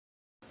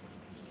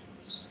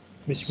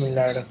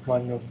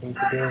Bismillahirrahmanirrahim.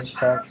 Today we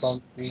start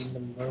from page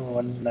number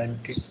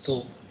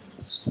 192.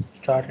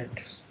 Start it.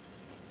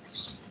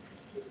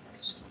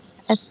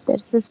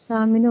 الدرس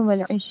الثامن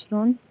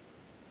والعشرون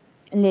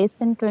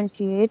lesson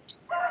 28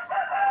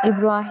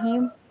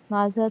 إبراهيم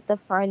ماذا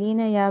تفعلين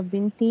يا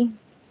بنتي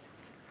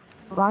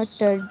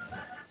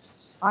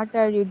what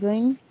are you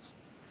doing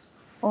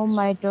oh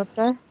my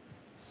daughter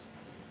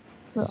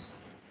So-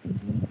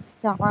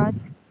 سعاد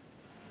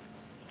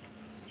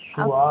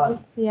أكوي Su'al.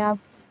 الثياب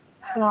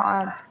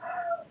سعاد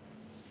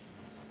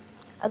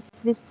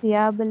أكوي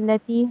الثياب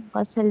التي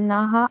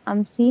غسلناها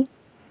أمس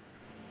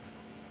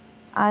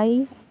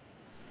I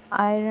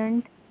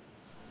ironed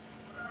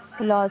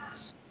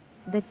clothes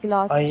the I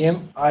clothes am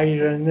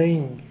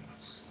ironing.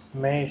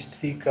 मैं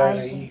इस्त्री कर I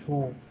रही am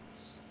हूँ.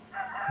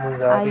 I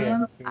मुजारे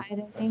am है.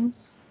 ironing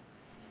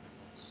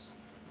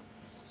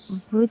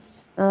which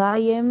I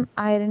am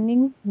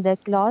ironing the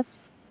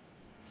clothes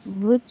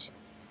which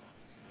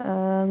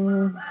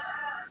um,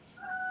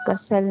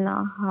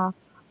 غسلناها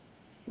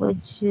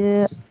which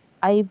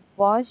I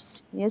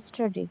washed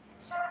yesterday.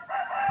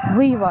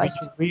 We Which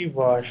washed. we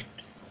watched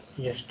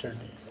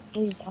yesterday.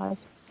 We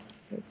washed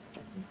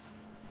yesterday.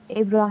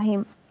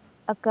 إبراهيم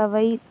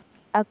أكويت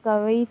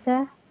أكويت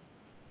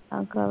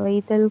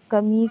أكويت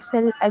القميص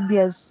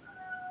الأبيض.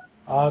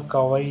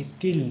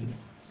 कवैतिल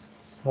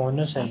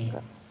होना चाहिए.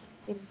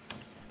 أكويت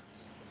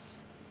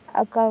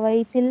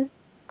أكويت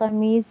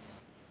القميص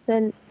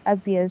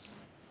الأبيض.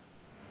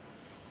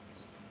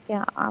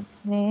 क्या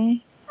आपने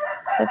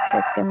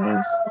सफेद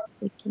कमीज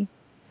से की?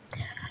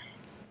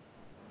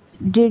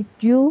 Did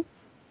you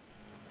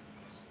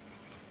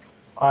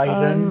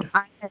Ironed.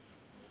 iron?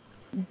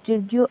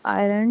 Did you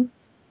iron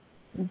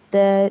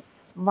the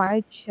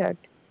white shirt?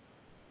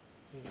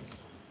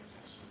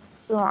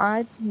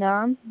 سعاد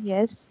نعم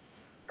yes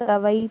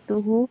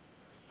كويته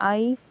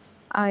I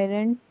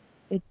ironed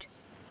it.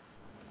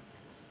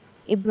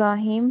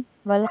 Ibrahim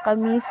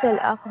والقميص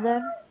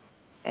الأخضر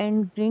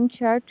and green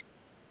shirt.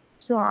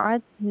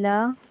 سعاد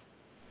law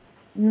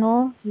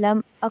no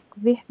لم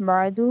أكوه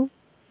بعد.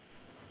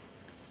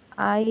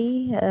 I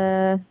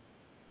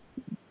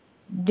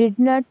did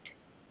not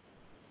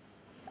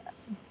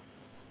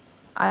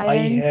I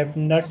iron. have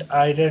not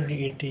ironed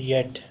it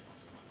yet.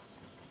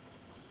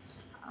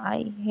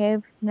 I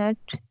have not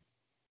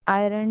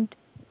ironed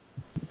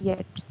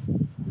yet.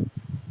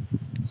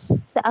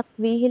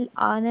 سأكويه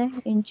الآن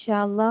إن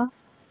شاء الله.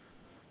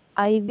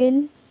 I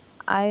will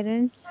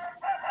iron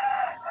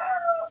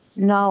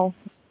now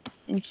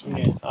إن شاء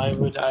Yes, الله. I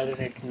will iron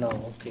it now.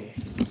 Okay.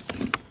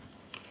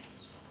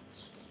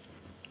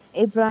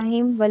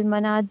 Ibrahim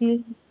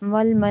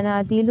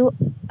والمناديل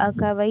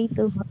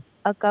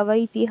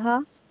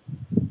أكويتها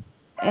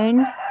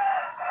and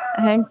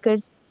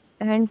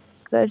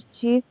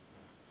handkerchief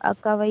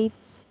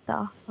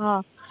أكويتها.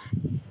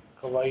 Did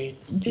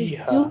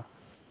कवैतिहा. you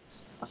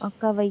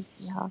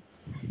أكويتها?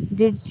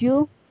 Did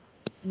you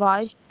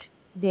wash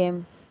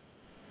them?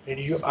 Did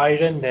you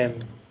iron them?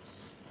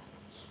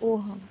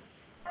 أوها.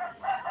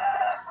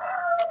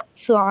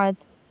 سعاد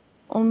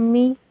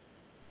أمي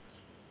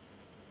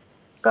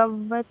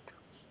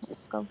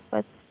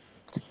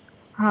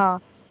كوتها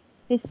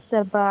في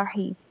الصباح.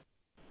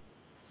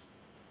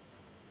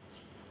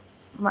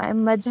 My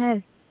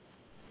mother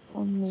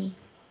أمي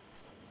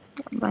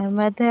my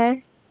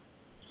mother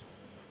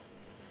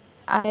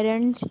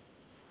ironed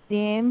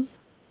them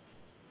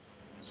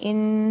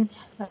in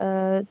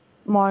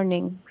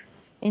morning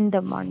in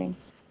the morning.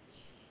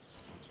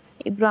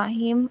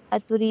 إبراهيم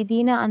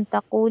أتريدين أن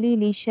تقولي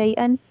لي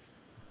شيئا?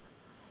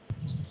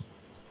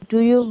 Do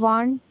you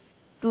want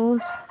to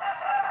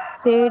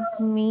say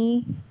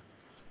me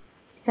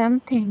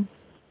something?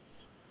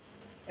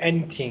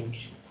 Anything.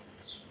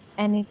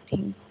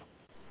 Anything.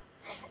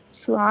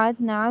 سعاد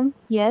نعم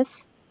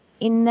yes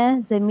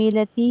إن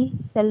زميلتي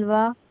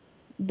سلوى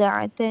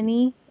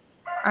دعتني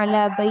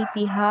على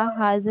بيتها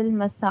هذا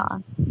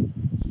المساء.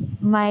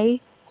 My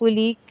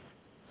colleague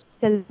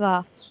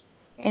Salwa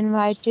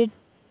invited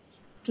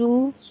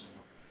to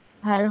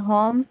her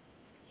home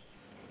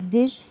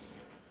this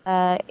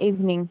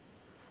evening.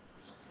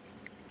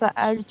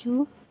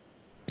 فأرجو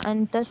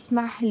أن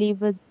تسمح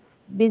لي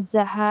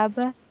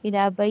بالذهاب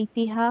إلى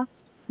بيتها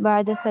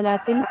بعد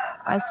صلاة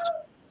العصر.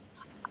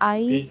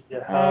 I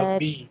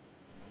بالذهاب.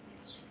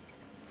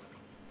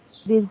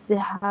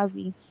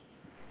 بالذهاب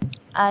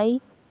I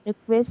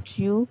request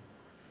you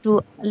to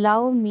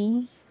allow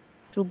me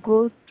to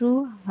go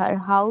to her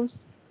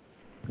house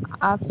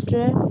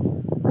after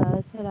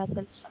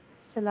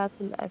صلاة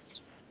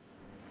العصر.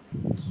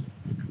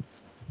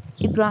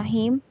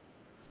 إبراهيم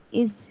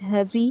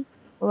اذهبي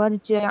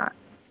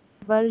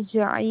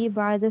وارجعي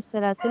بعد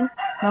صلاة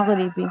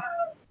المغرب.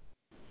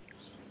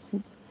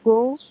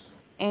 Go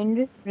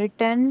and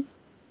return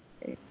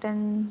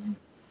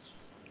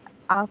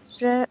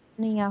after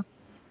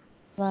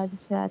بعد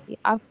صلاة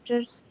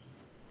after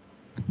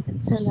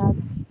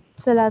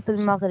صلاة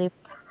المغرب.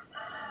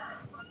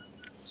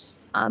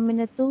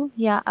 آمنة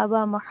يا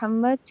أبا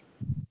محمد.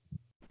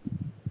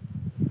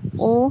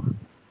 Oh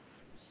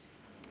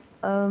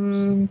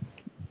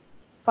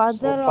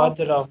father of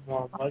father of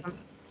Muhammad.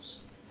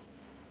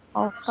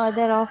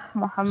 father of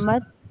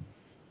Muhammad.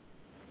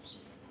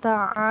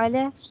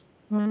 تعال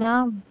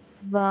هنا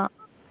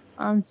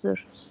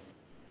وانظر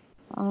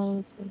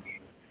وانظر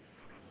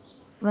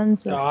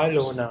تعال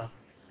هنا.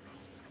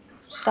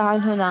 تعال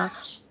هنا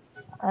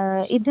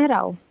ادھر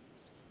آؤ.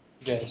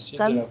 Yes,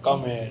 come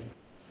come here.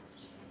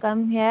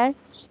 come here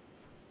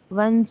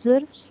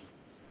وانظر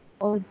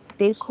اور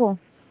دیکھو.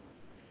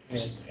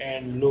 Yes,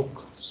 and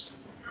look.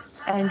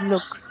 and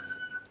look.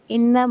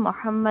 إن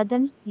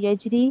محمدا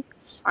يجري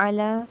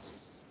على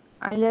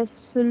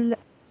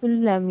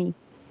السلم.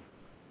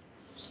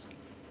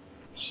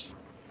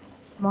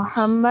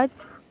 محمد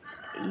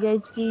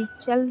یجری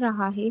چل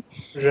رہا ہے.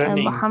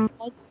 Running.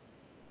 محمد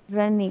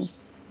running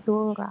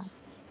دوڑا.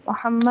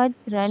 محمد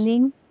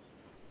running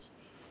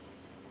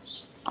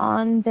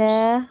on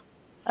the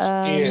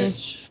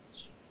Stairs.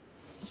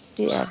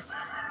 stairs.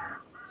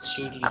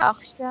 सीढ़ी.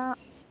 أخشى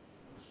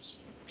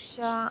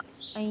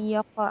أن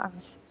يقع.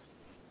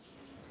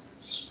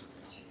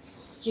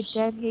 مجھے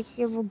ڈر ہے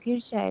کہ وہ گر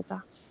جائے گا.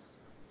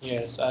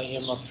 Yes, I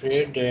am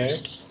afraid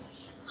that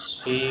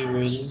he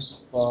will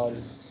fall.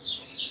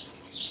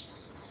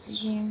 I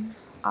am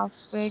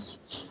afraid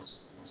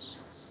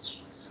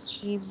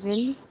he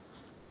will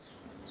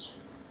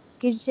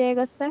گر جائے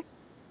گا سر.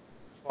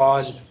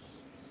 Fall.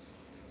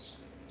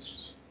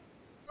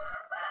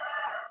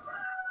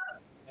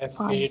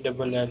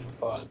 F-A-L-L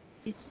fall.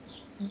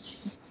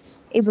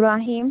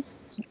 إبراهيم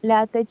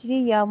لا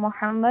تجري يا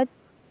محمد.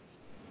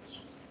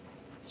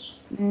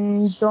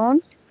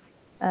 don't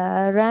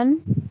run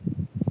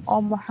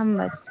O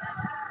Muhammad.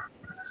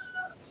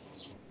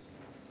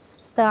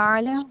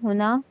 تعال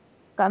هنا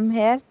come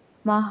here.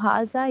 ما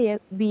هذا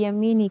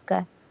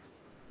بيمينك.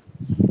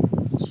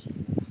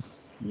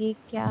 یہ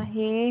کیا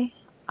ہے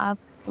آپ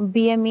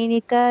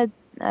بیمینک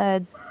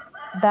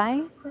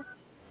دائیں سے.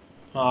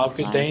 ہاں آپ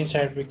کی دائیں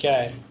سائڈ پہ کیا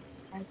ہے؟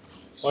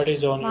 What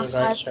is on your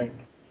right side?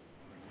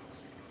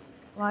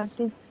 What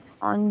is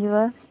on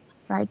your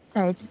right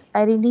side?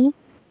 ارینی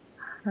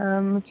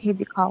مجھے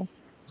دکھاؤ.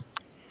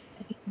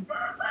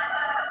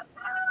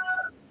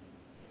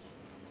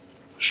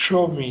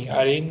 Show me.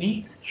 Arini,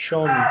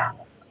 show me.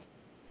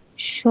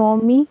 show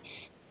me.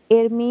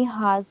 Army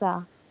هذا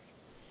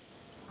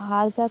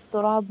هذا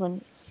تراب.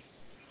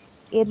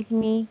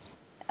 ارمی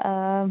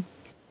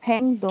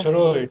پھینک دو.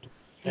 Throw it.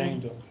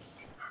 Thank you.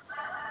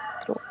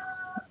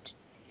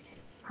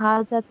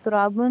 هذا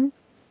تراب.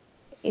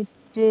 it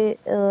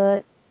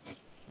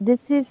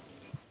this is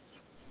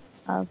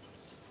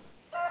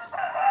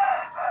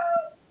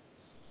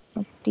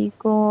مٹی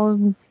کو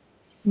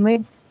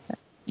مڈ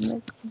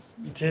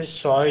This is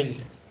soil.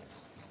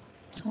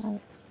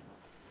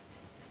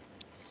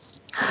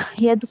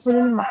 يدخل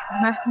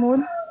Mahmood.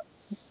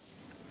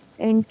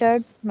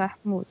 entered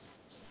Mahmood.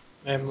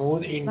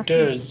 Mahmood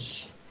enters.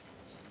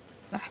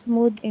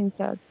 Mahmood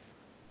entered.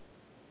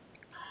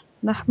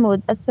 Mahmood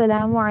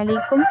السلام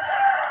علیکم.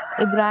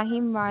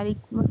 إبراهيم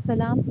وعليكم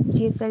السلام.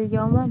 جئت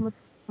اليوم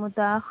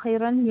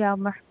متأخرا يا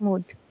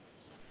Mahmood.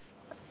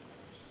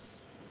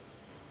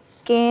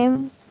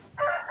 came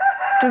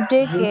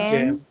today You came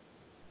came.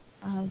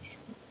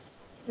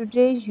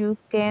 today you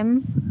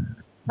came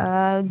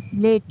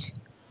late.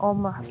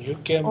 You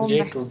came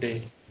late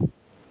today.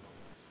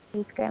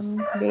 You came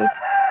late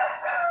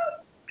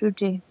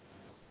today.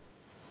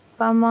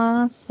 فما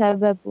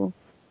سبب.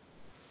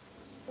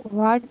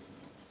 what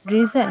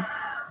reason.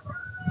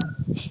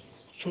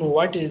 So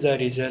what is the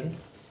reason?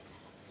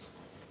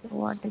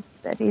 what is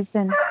the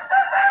reason. So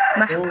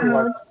Mahmood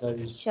what is the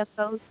reason?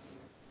 شكوت.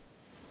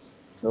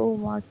 so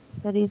what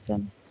the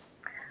reason.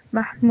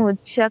 Mahmood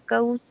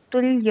شكوت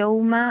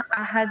اليوم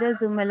أحد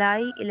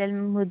زملائي إلى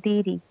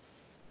المدير.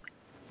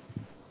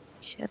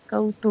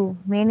 شكوت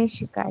میں نے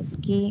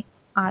شکایت کی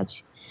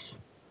آج.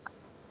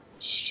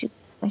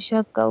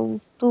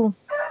 شکوت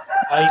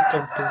I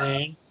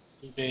complained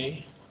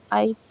today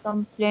I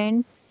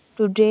complained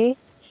today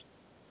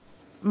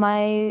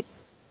my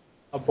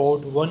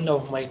about one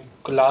of my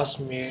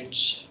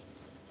classmates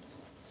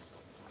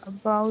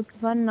about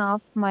one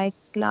of my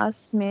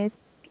classmates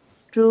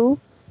to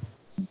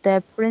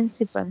the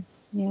principal.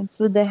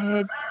 to the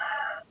head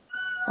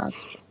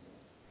master.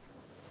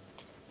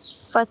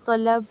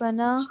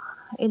 فطلبنا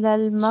إلى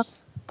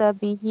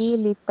المكتب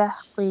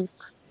للتحقيق.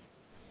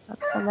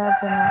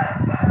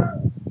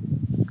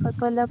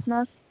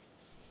 فطلبنا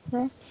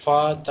سے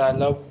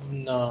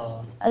فطلبنا.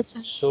 اچھا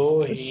So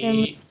اس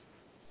نے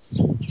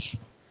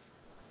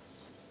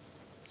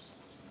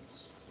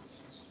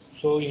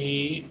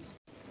he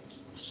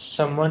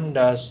summoned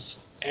us.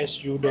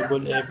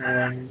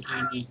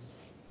 SUMMONED.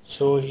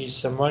 So he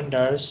summoned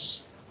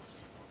us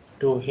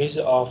to his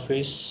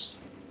office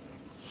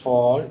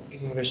for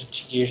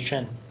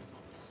investigation.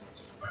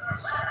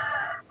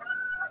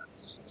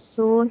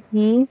 so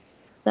he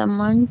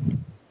summoned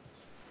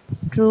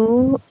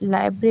to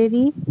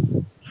library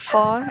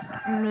for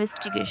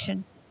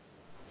investigation.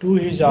 To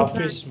his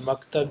office.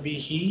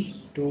 Maktabihi.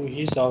 To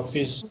his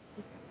office.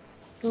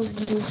 to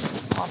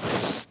his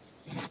office.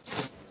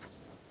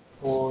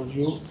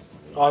 you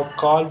آپ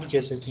کال بھی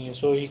کہہ سکتی ہیں.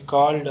 So he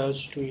called us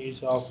to his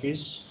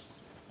office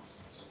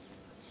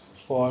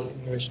for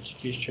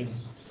investigation.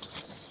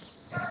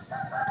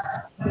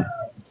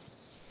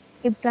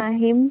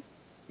 ابراہیم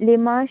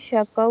لما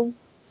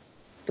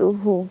شکوتہ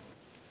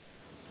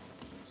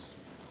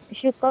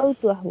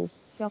شکوتہ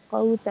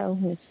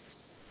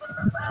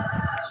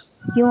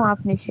کیوں آپ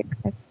نے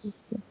شکایت کی اس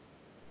کی؟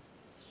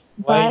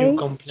 Why you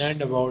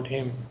complained about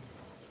him?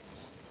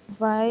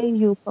 Why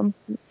you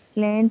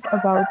complained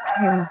about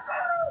him?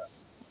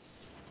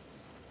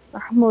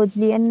 Mahmood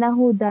لأنه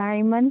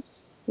دائما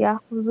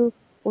يأخذ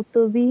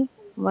كتبي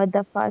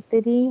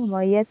ودفاتري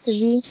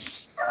ويتوي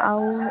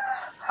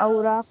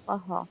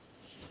أوراقها.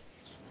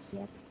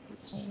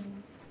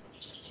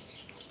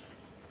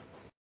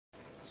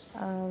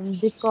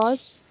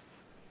 Because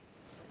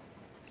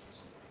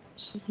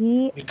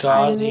he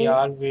Because he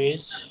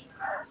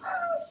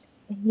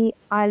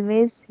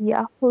always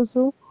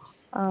يأخذ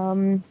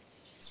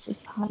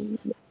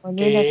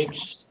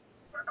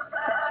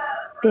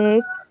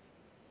takes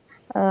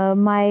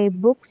my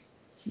books,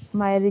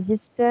 my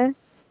register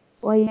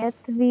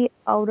ويتوي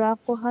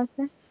أوراقها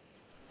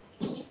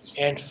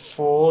and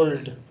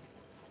fold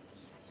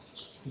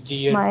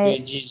their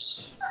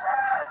pages.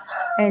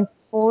 and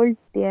fold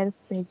their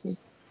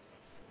pages.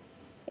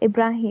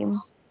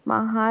 إبراهيم ما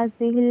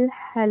هذه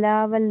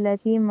الحلاوة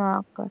التي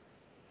معك؟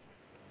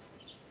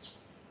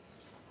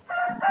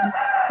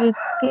 کہ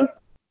کس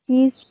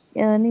چیز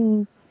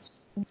نہیں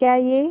کیا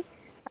یہ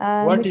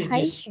What is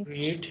مٹھائی this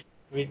sweet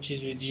which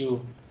is with you?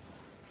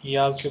 یہ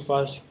آپ کے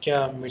پاس کیا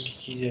میٹھی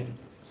چیز ہے؟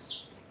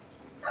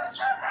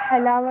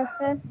 حلاوہ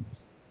سر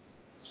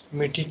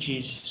میٹھی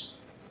چیز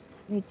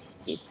میٹھی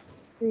چیز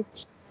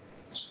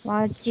سویٹ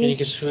واٹ یعنی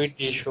کہ از سویٹ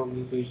ڈش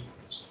ہوگی کوئی،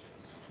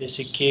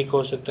 جیسے کیک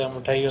ہو سکتا ہے،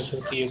 مٹھائی ہو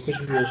سکتی ہے،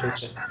 کچھ بھی ہو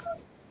سکتا ہے.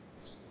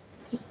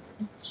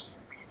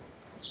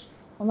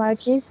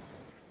 واٹ از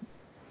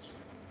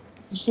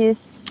دس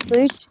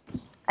سویٹ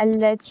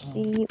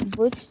التي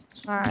which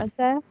معك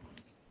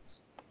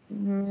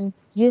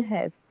you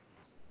have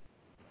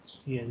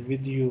Yes,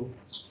 with you.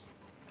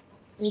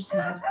 with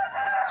you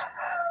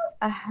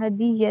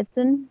أهدية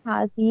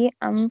هذه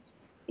أم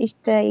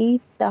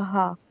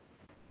اشتريتها؟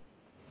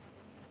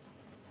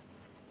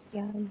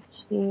 کیا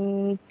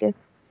gift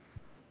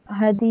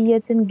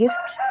هدية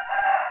gift.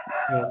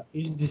 Yes.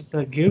 Is this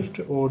a gift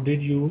or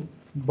did you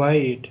buy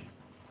it?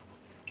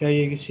 کیا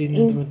یہ کسی نے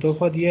تمہیں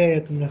تحفہ دیا ہے یا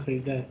تم نے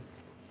خریدا ہے؟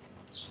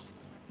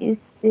 Is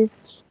this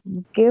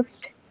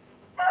gift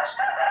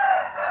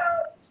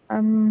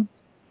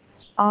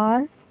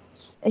or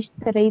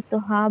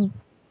اشتريتها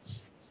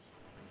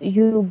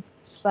you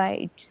buy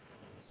it.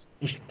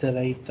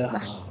 اشتريتها.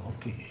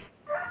 Okay.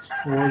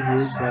 Or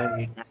you buy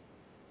it.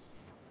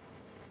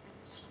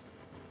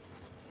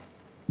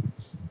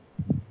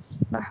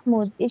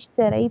 Mahmood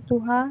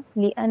اشتريتها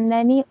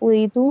لأنني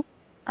أريد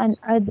أن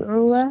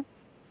أدعو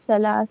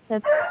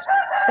ثلاثة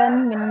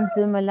من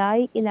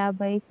زملائي إلى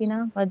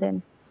بيتنا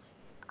غدا.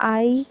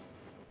 I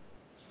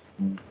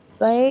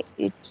buy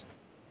it.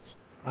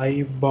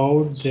 I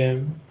bought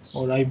them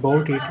or I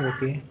bought it.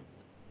 Okay.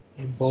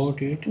 I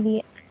bought it.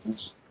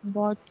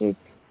 bought it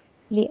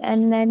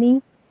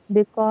لأنني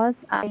because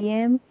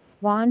I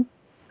want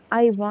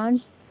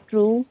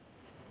to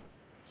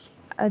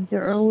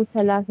أدعو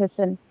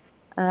ثلاثة.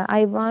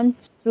 I want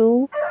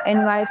to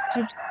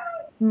invite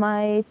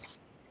my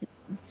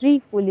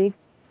 3 colleagues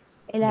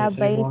إلى Yes,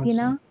 I want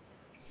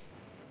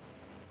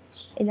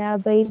to.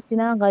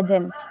 بيتنا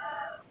غدا.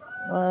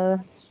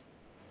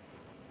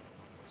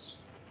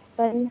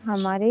 کل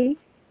ہمارے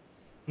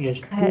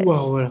Yes, گھر. to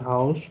our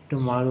house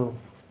tomorrow.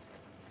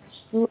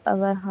 To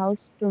our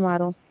house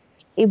tomorrow.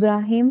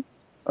 إبراهيم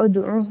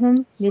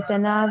أدعوهم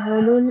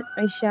لتناول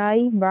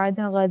العشاء بعد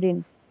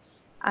غد.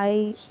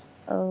 I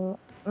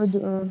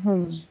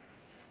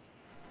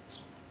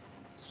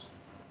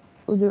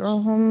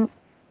أدعوهم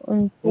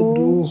उनको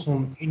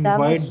Ud'uhum,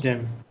 दावत invite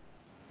them.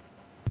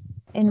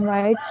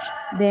 invite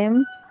them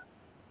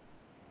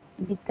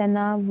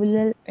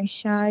لتناول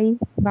العشاء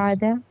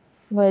بعد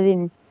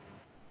غد.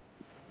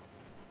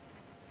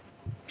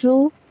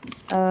 To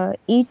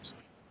eat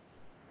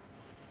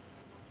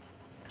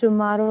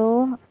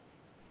tomorrow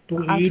To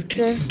eat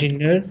after.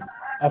 dinner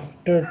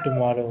after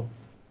tomorrow,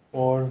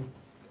 or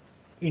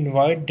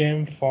invite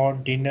them for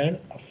dinner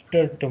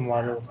after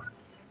tomorrow.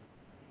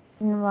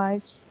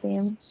 Invite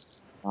them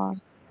for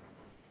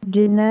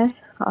dinner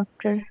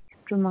after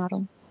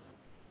tomorrow.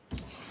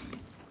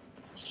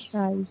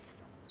 شاي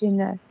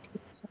dinner.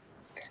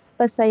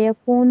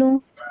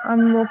 فسيكون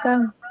عمك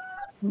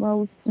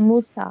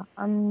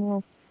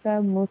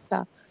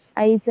موسى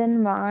أيضا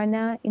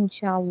معنا إن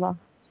شاء الله.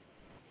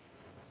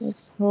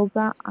 بس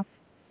ہوگا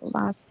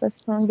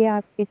واپس ہوں گے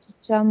آپ کے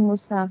چچا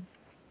موسیٰ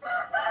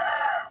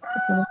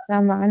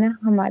معنا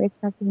ہمارے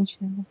ساتھ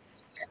انشاءاللہ.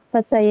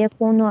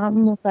 فسيكون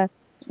عمك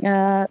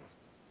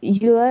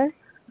your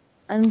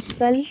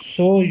uncle.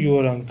 So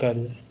your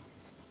uncle.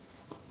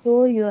 So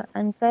your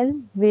uncle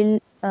will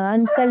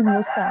Uncle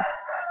Musa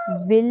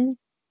will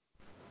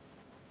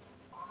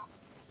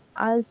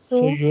also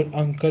So your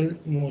uncle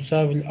Musa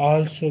will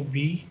also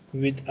be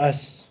with us.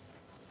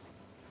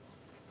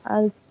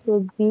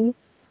 be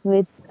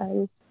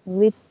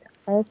with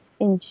us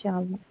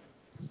inshallah.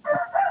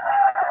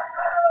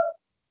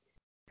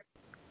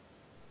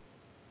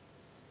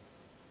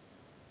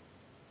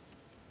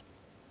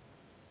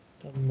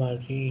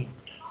 تمارين.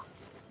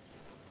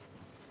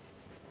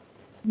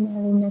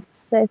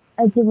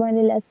 أجب عن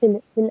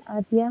الأسئلة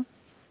الآتية.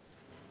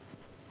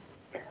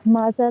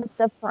 ماذا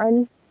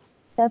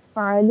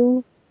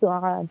تفعل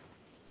سعاد؟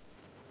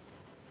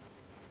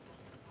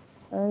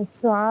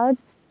 سعاد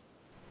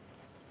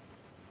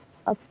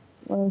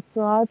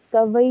سعاد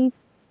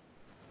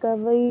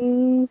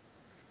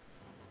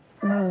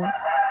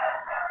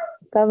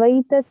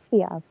كويت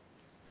الثياب.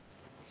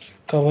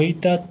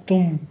 کویتا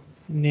تم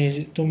نے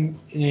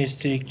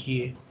استری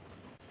کیے،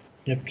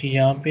 جبکہ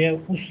یہاں پہ ہے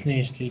اس نے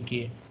استری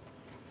کیے.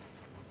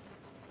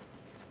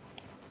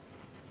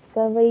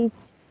 كويت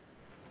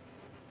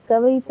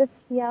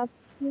الثياب.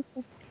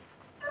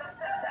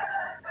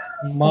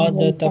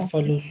 ماذا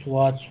تفعل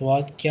سواد،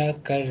 سواد کیا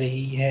کر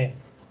رہی ہے؟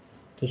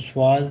 تو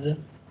سواد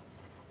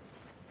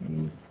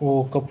وہ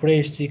کپڑے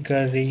استری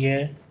کر رہی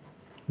ہے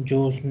جو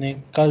اس نے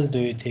کل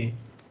دھوئے تھے.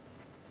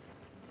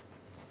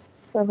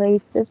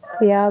 كويت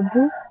الثياب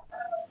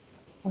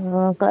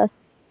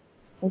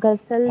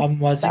غسل اب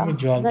ماضی میں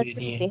جواب دے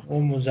دیے، وہ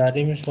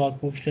مضارع میں سوال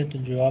پوچھ رہے تو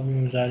جواب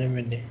میں مضارع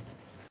میں دیں.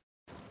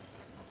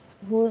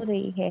 ہو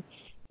رہی ہے.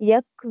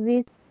 يكوي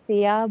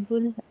الثياب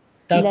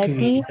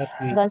تکوی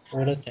التي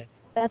عورت ہے.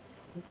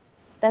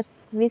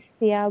 تكوي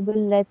الثياب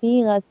التي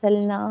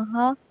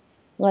غسلناها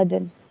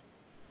غدا.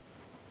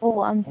 او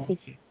أمسي.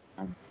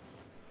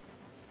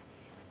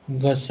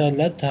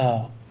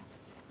 غسلتها.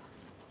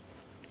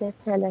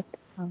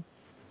 غسلتها.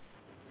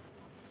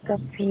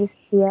 تكوي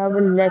الثياب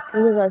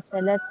التي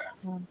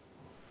غسلتها.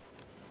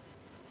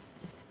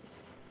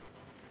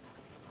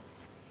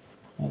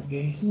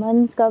 آگے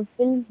من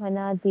قبل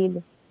منادیل.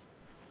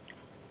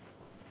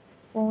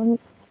 کون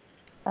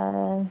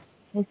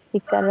استری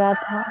کر رہا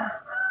تھا؟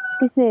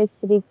 کس نے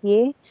استری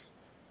کیے؟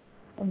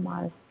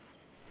 عمار.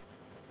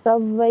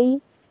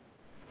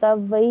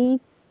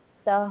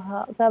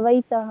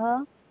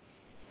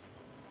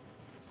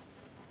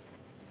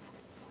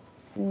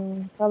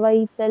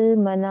 کویت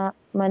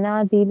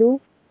المنادیل.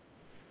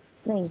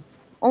 نہیں،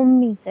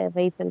 امی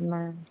کویت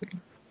المنادیل.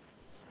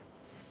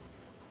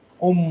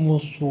 ام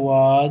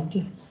سواد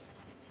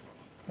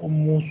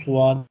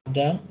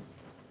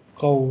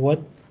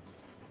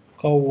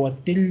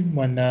قوت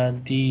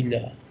المنادیل.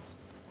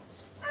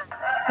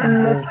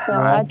 ام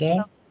سعد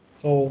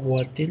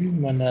قوت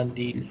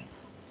المنادیل.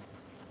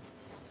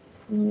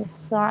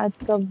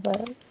 قبل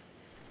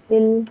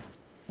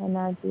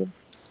المناديل.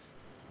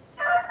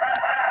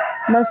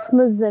 ما اسم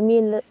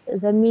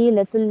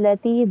الزميلة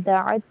التي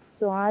دعت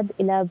سعاد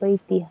إلى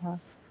بيتها؟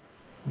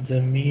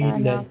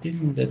 زميلة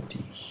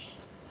التي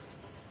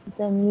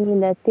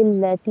زميلة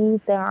التي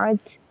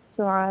دعت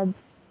سعاد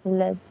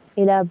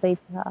إلى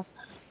بيتها.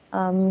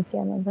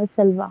 کیا نام ہے؟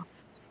 سلوى.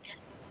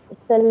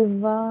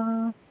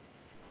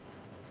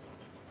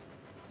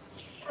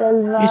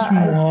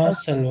 اسمها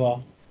سلوى.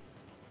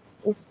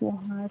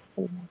 اسمها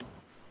سلوى.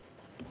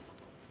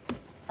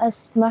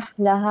 أسمح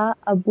لها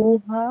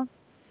أبوها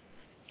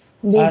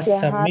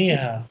بذهاب.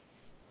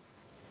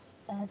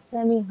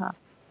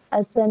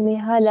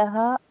 أسمح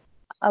لها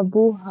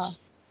أبوها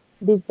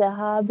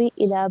بالذهاب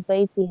إلى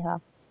بيتها.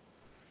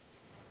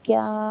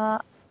 کیا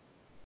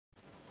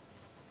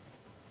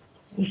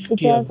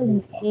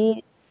اجازت دی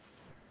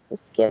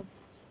اس کے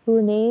ابو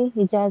نے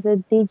اجازت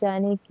دی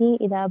جانے کی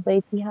إلى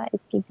بيتها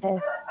اس کی گھر؟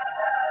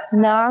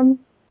 نعم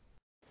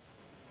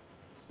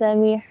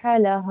سمح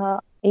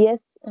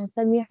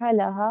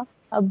لها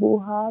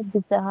أبوها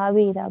بالذهاب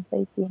إلى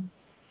بيتها.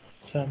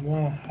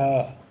 سماحة.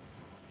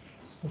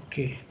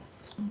 Okay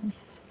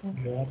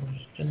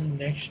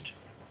next.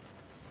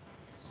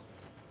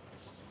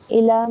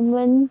 إلى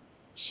من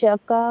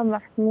شكا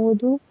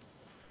محمود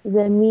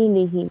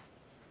زميله.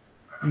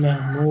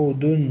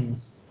 محمود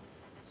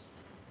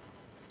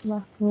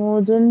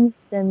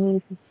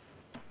زميله.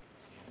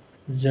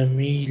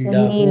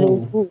 زميله.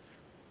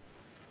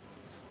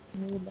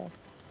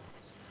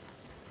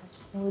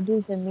 محمود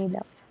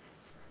زميله.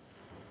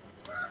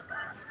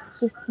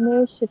 کس نے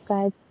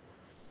شکایت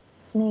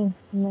نہیں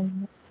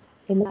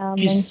إلى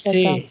من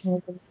شكا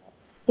محمود.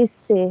 کس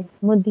سے؟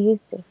 مدیر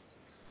سے.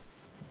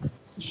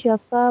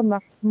 شکا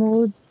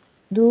محمود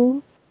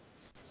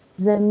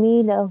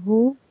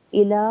زميله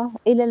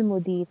إلى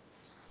المدير.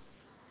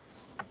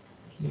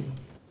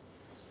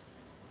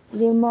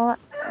 لما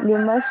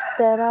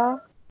اشترى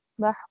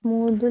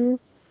محمود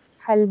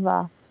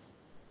الحلوى.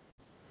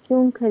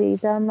 کیوں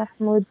خریدا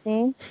محمود نے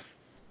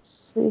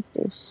سویٹ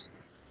ڈش؟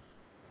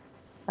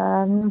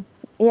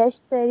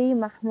 يشتري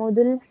محمود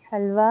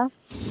الحلوى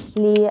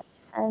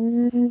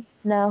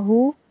لأنه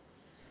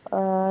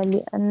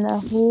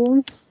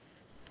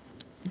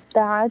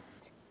دعت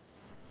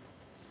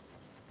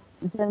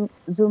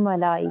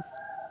زملاؤه.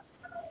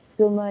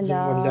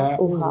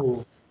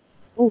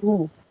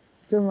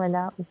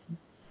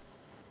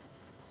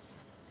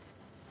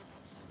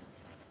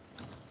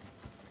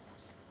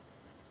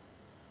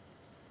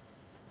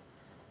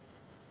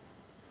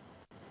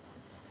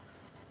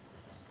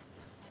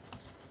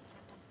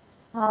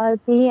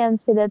 هذه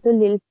أمثلة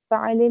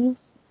للفعل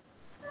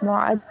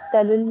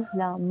معتل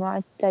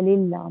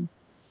اللام.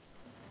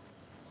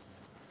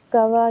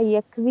 كوى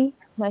يكوي،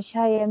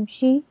 مشى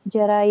يمشي،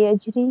 جرى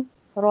يجري،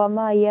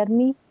 رمى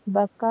يرمي،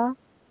 بكى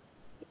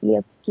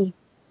يبكي.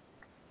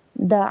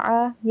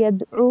 دعا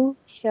يدعو،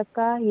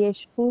 شكا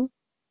يشكو،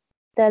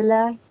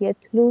 تلا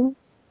يتلو،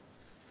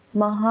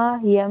 محى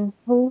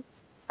يمحو،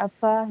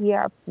 عفا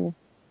يعفو.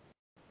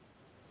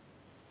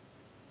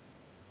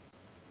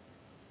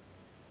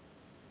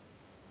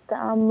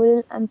 تأمل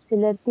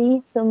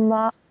الأمثلة ثم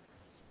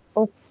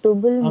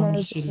اكتب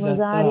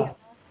المضارع.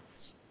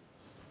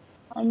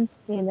 أمثلة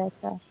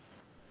أمثلة.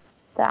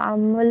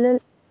 تأمل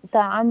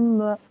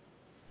تأمل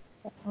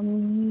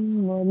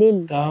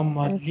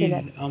تعمل الأمثلة.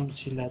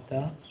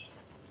 الأمثلة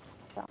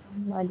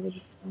تأمل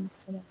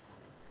الأمثلة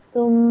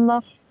ثم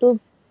اكتب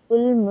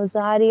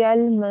المضارع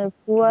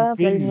المرفوع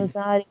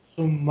بالمضارع.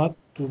 ثم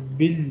اكتب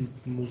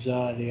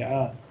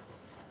بالمضارع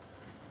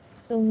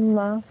ثم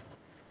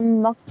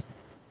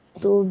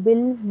اكتب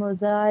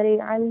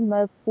المضارع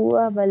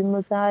المرفوع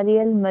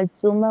بالمضارع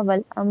المجزوم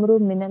والأمر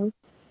من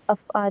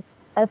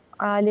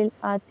الأفعال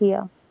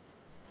الآتية: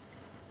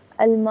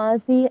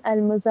 الماضي،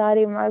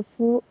 المضارع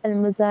مرفوع،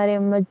 المضارع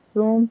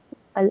مجزوم،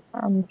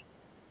 الأمر.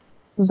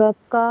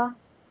 بكى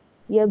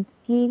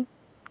يبكي،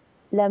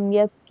 لم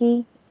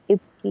يبكي،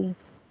 ابكي.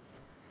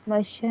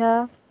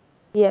 مشى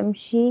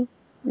يمشي،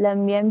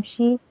 لم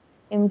يمشي،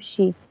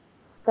 امشي.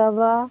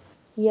 كوى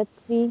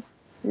يكوي،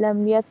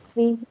 لم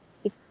يكوي،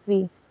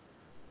 اكوي.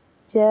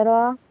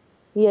 جرى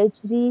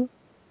يجري،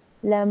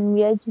 لم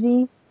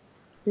يجري،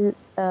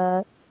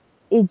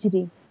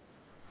 اجري.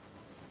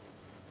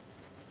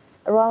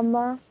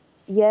 رمى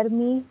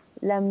يرمي،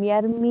 لم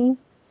يرمي،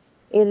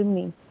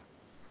 ارمي.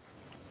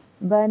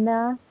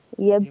 بنى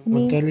یہ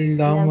يبني، متعلق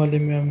لام لم. والے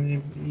میں ہم نے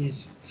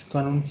اس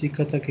قانون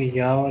سیکھا تھا کہ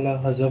یا والا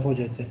حذف ہو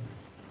جاتا ہے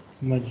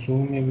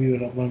مجزوم میں بھی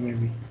اور امر میں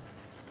بھی.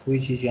 کوئی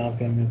چیز یہاں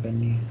پہ ہمیں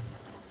کرنی ہے.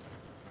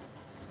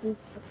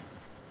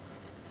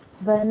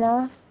 بنى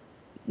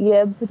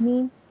يبني،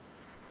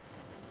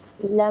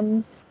 لم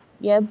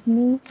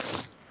يبني،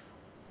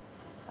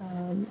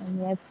 لم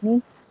يبني،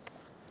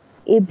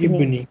 ابني.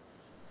 ابنی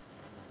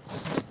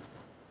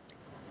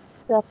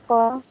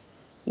سقى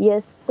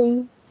يسقي،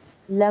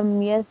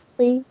 لم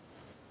يسقي،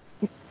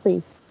 اسقي.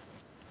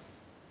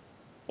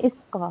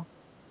 اسقى.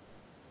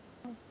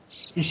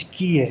 اس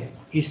کی ہے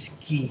اس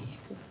کی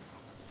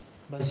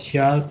بس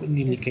یا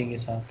نہیں لکھیں گے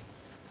ساتھ.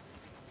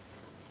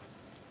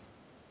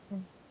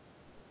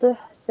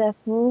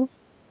 تحسف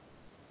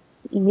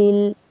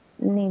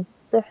نہیں،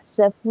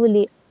 تحسف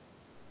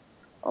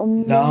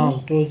لأم. لام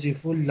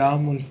توظیف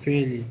لام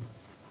الفعل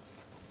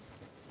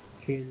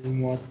فعل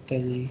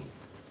معطل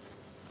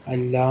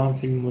اللام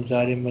فی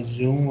المضارع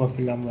مجزوم و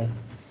فی الامر.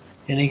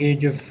 یعنی کہ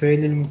جو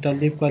فعل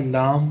المتعلق کا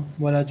لام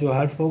والا جو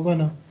حرف ہوگا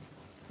نا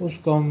اس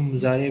کو ہم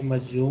مضارع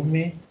مجزوم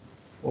میں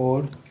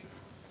اور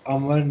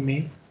امر میں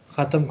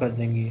ختم کر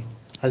دیں گے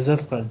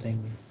حذف کر دیں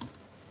گے.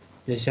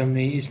 جیسے ہم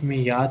نے اس میں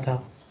یا تھا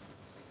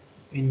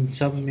ان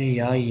سب میں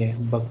یا ہی ہے.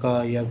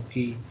 بکا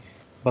یبکی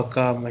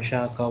بکا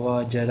مشا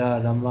کوا جرا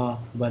رما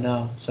بنا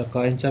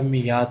سکا ان سب میں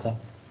یا تھا.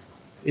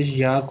 اس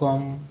یا کو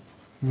ہم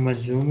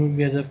مجزوم میں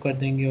بھی حذف کر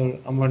دیں گے اور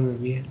امر میں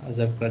بھی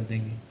حذف کر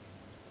دیں گے.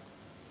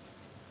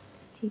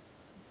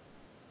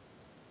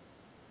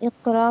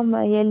 اقرأ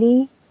ما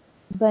يلي.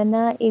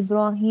 بنى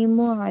إبراهيم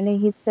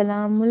عليه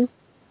السلام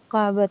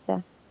الكعبة.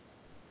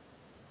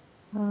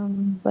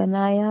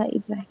 بنایا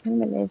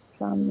ابراہیم علیہ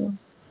السلام نے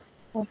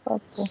کعبہ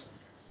کو.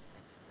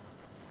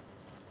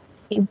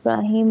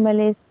 ابراہیم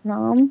علیہ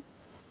السلام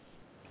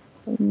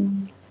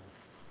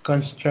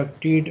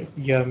کنسٹرکٹیڈ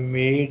یا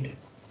made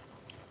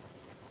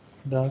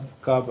the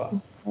Kaaba.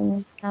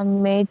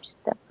 Made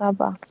the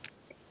Kaaba.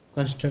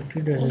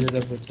 Constructed ایسے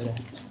زیادہ بہتر ہے.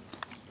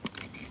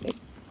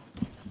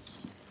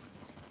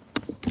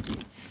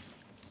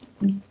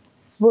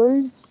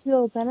 بولڈ بھی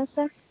ہوگا نا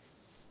سر؟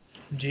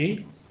 جی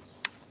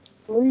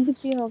بولڈ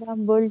بھی ہوگا،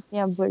 بولڈ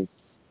یا بولڈ.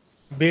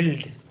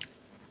 بلڈ.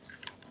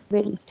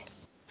 بلڈ.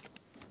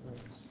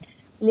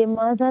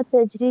 لماذا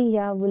تجری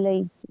یا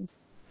ولید.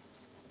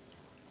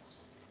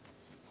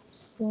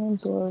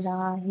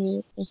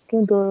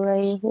 کیوں دوڑ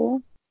رہے ہو؟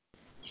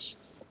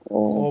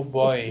 او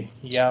بوائے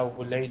یا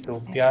ولیدو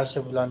پیار سے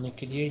بلانے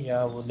کے لیے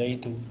یا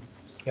ولیدو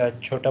یا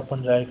چھوٹا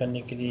پن ظاہر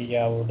کرنے کے لیے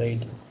یا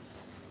ولیدو.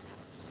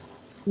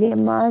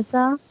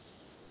 لماذا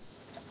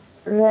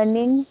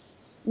رننگ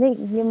نہیں،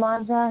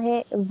 لماذا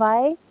ہے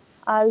why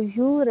are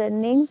you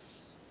running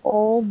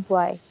O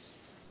boy.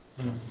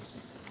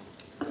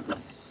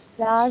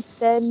 لا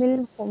ترمي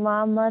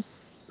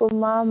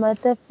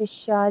القمامة في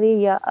الشارع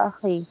يا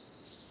أخي.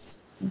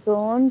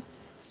 Don't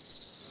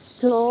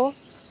throw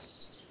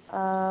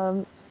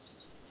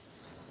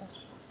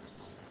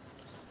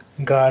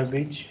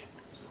garbage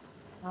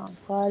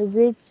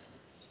garbage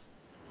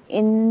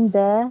in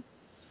the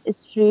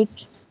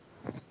street,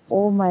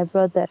 oh my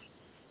brother.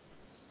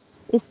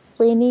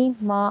 اسقني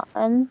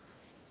ماء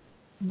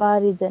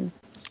باردا.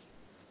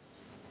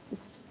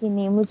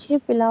 اسقني مجھے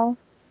پلاؤ.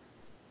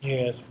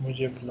 یس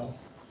مجھے بلاؤ.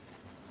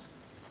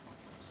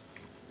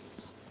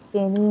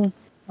 یعنی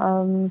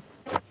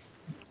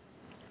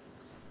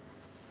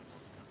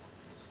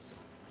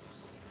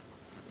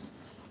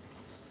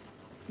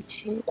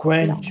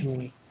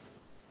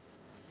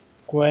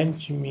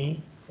quench me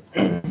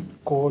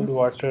cold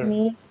water.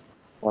 me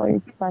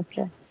cold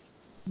water.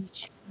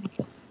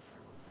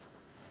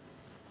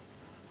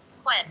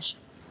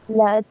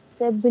 لا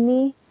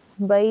تبني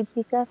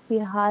بيتك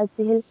في هذه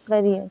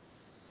القرية.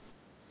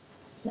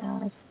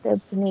 لا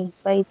تبني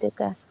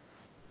بيتك.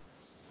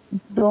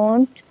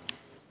 Don't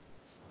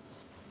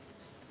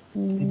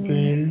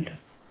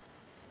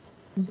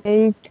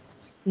build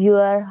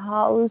your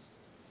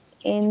house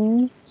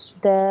in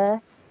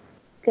the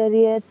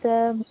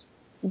Koreata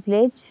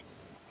village.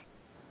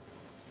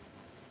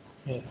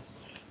 Yes.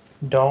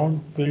 Don't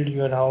build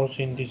your house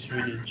in this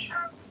village.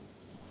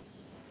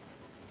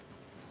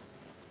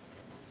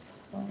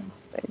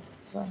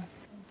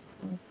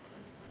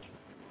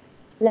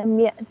 لم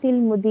يأتي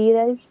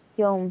المدير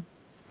اليوم.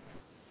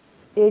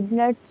 Did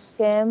not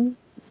come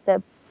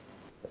the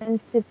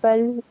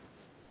principal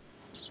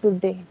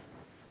today.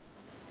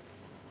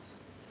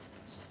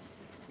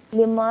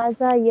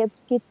 لماذا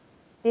يبكي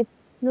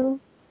الطفل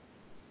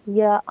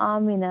يا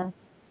آمنة.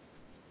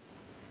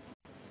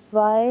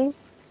 Why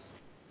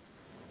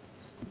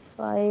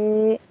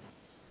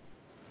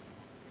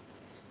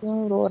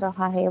کیوں رو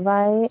رہا ہے.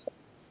 Why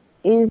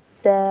is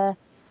the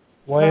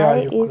Why are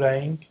you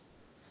crying?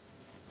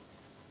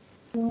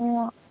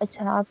 کیوں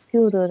اچھا آپ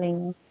کیوں رو رہی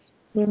ہیں.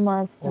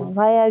 لماذا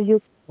why are you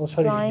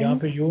sorry crying. یہاں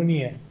پہ یوں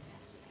نہیں ہے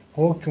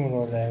وہ کیوں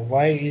رو رہا ہے.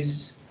 Why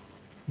is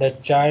the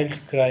child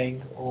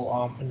crying, O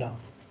Amna?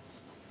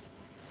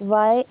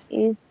 Why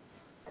is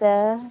the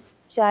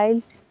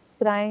child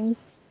crying,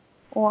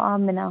 O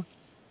Amna.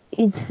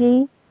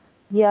 اجری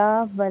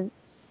یا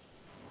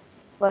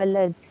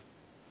ولد.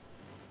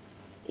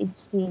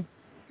 اجری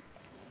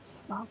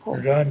بھاگو.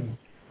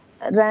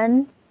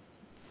 run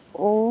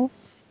O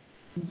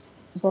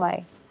boy.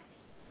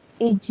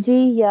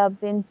 اجری یا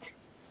بنت.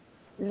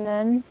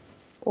 run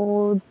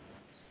O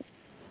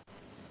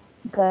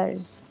girl.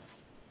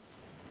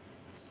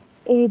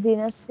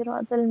 اهدنا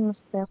الصراط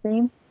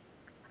المستقيم.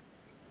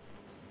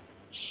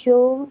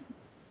 show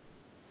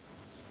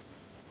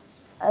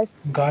us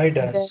guide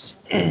the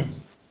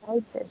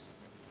us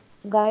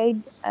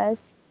guide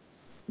us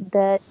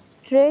the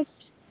straight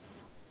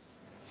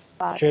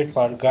path.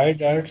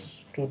 guide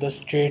us to the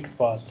straight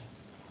path.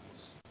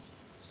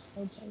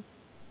 Guide us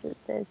to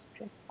the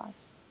straight path.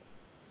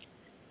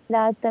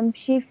 لا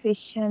تمشي في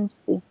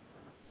الشمس.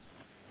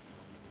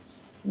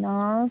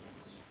 نہ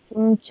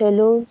تم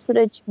چلو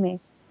سورج میں.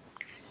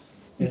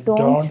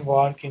 don't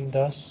walk in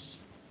the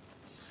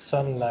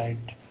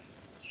sunlight.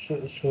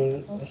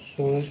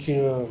 سورج کی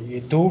یہ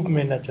دھوپ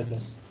میں نہ چلو.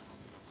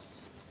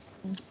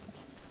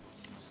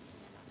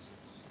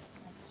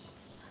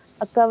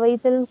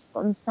 أكويت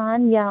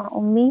القمصان يا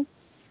أمي.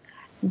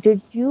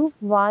 Did you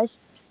wash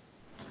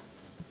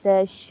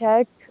the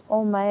shirt,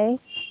 oh my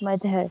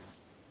mother.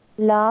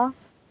 Law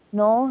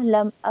no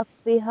لم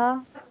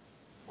أكويها.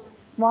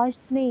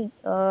 Washed me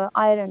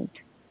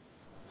ironed.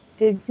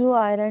 Did you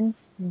iron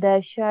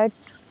the shirt,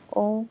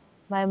 oh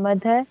my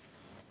mother.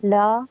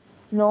 Law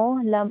no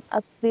لم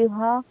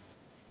أكويها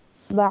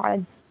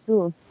بعد.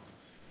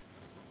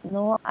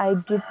 No, I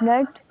did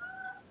not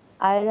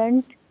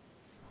iron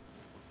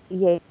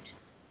yet.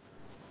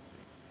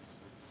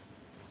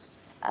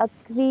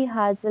 أكوي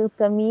هذا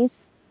القميص.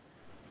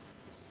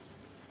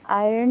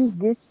 Iron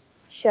this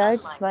shirt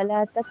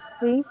ولا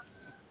تكوي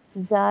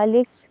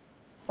ذلك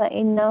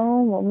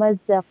فإنه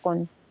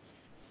ممزق.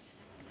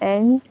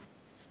 And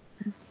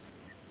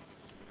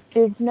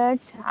did not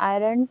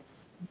iron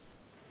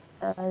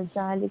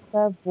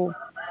ذلك वो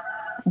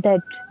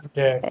that.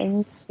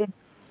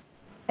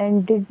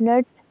 And did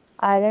not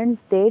iron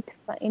that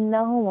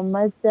فإنه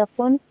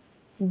ممزق.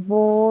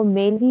 وہ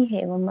میلی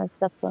ہے.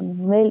 ممزق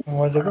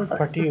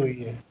پھٹی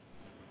ہوئی ہے.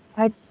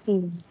 پھٹی.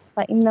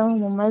 فإنه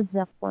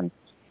ممزق.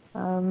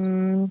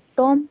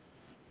 توم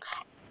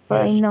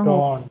فإنه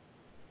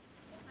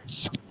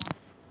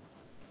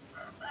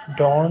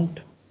don't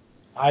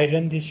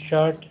iron this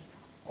shirt.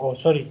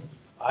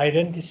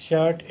 Iron this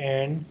shirt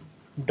and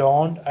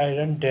don't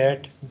iron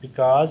that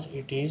because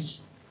it is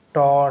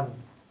torn.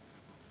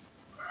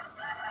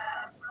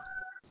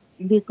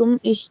 بكم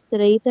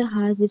اشتريت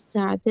هذه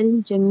الساعة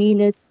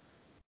الجميلة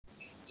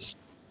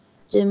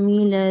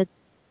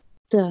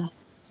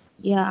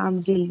يا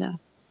عبد الله.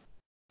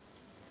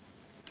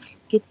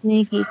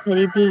 کتنے کی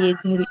خریدی یہ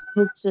گھڑی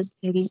خوبصورت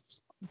گھڑی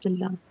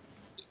عبداللہ.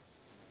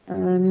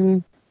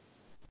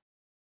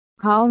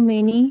 how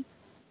many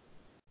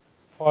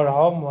For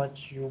how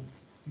much you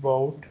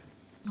bought?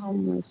 how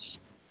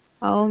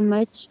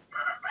much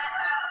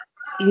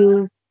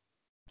you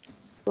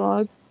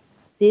bought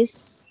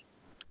this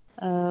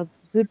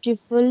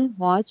beautiful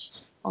watch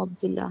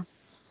عبداللہ.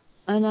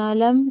 أنا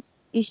لم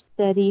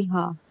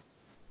اشتريها.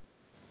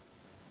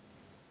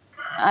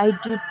 I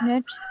did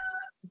not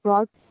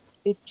bought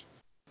it.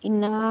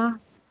 إنها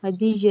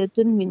هدية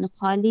من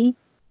خالي.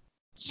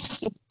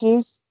 It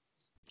is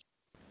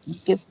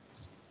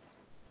gift.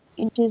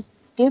 It is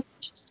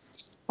gift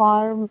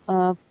from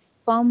my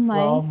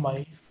from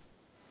my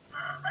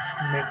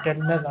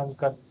maternal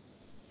uncle.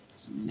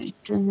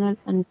 maternal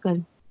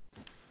uncle.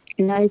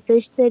 لا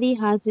تشتري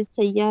هذه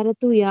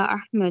السيارة يا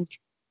أحمد.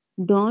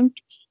 Don't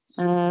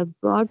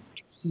bought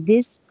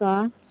this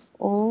car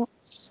أو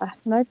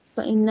أحمد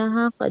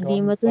فإنها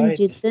قديمة Don't buy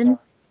this جدا. car.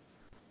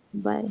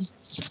 Buy.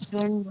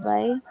 Don't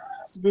buy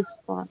this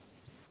car.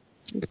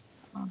 This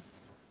car.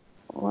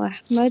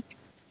 وأحمد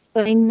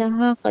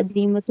فإنها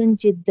قديمة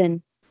جدا.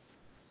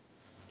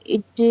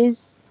 It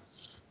is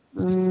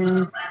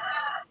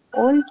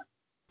old.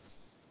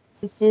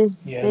 It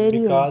is Yes, very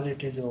old. because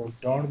it is old.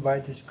 Don't buy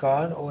this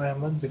car, O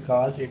Ahmed,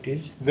 because it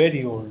is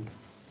very old.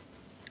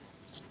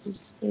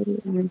 It's very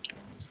old.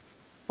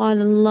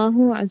 قال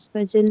الله عز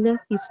وجل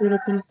في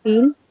سورة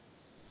الفيل.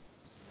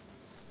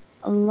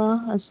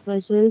 Allah Azza wa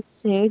Jal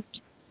said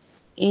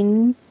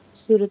in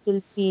Surah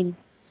Al-Fil,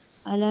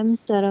 Alam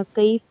tara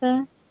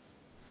kaifa,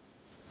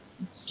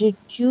 did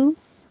you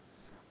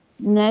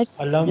not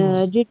Alam,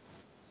 did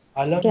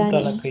alam کیا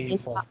tara نہیں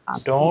kaifa. دیکھا آپ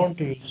نے Don't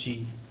you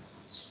see.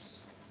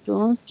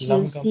 don't you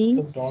Lam کا see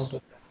مطلب don't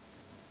ہوتا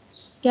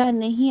کیا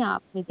نہیں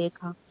آپ نے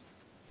دیکھا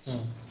ہے.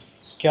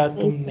 کیا تم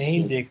کیف نہیں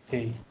کیف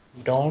دیکھتے.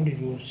 Don't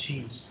you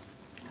see.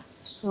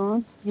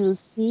 don't you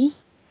see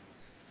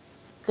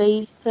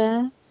کیفا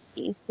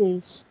کیسے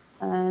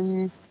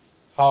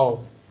How.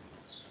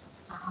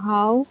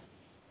 how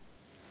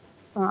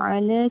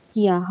فعل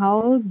کیا how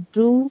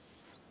do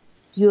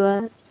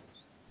your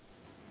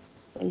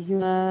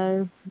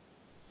your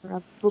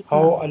ربک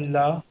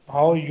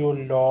How your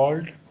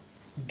Lord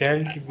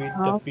dealt with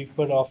the how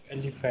people of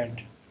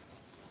elephant.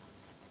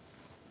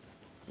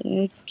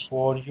 it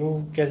اور یوں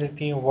کہہ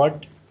سکتی ہیں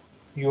what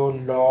your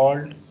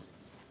Lord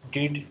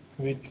did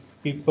with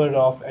people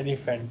of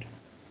elephant.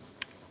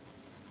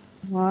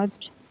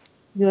 what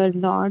your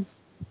Lord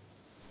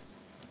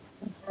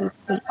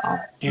people of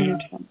Did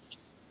elephant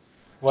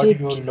what did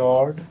your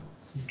Lord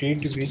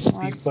did with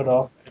what people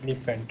of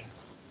elephant.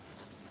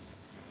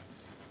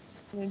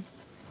 did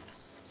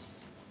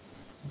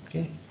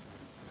okay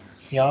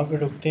یہاں پہ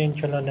رکتے ہیں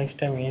انشاءاللہ next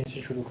time یہیں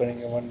سے شروع کریں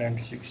گے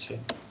 196 سے.